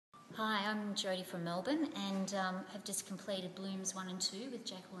Hi, I'm Jodie from Melbourne and have just completed Blooms 1 and 2 with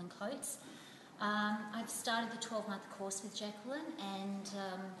Jacqueline Coates. I've started the 12-month course with Jacqueline and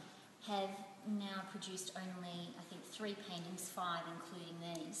have now produced only, I think, 3 paintings, 5 including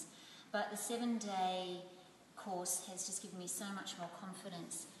these. But the 7-day course has just given me so much more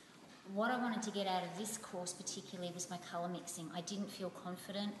confidence. What I wanted to get out of this course particularly was my colour mixing. I didn't feel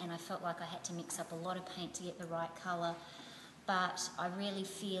confident and I felt like I had to mix up a lot of paint to get the right colour. But I really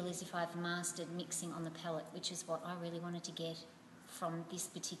feel as if I've mastered mixing on the palette, which is what I really wanted to get from this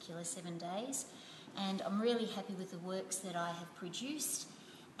particular 7 days. And I'm really happy with the works that I have produced.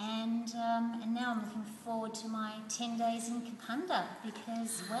 And now I'm looking forward to my 10 days in Kapunda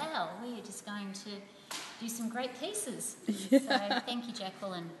because, wow, we are just going to do some great pieces. Yeah. So thank you,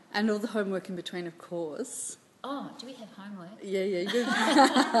 Jacqueline. And all the homework in between, of course. Oh, do we have homework? Yeah, you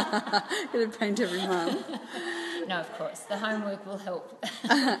got to paint every month. No, of course. The homework will help.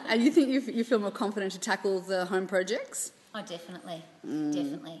 And you think you feel more confident to tackle the home projects? Oh, definitely.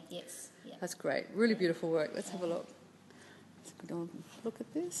 Definitely, yes. Yeah. That's great. Really beautiful work. Let's have a look. Let's go look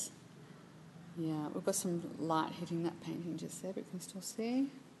at this. Yeah, we've got some light hitting that painting just there, but you can still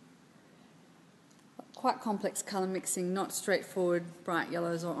see. Quite complex colour mixing, not straightforward bright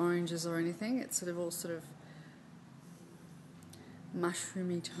yellows or oranges or anything. It's sort of all sort of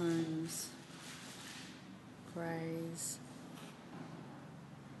mushroomy tones, greys.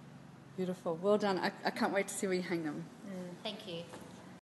 Beautiful. Well done. I can't wait to see where you hang them. Thank you.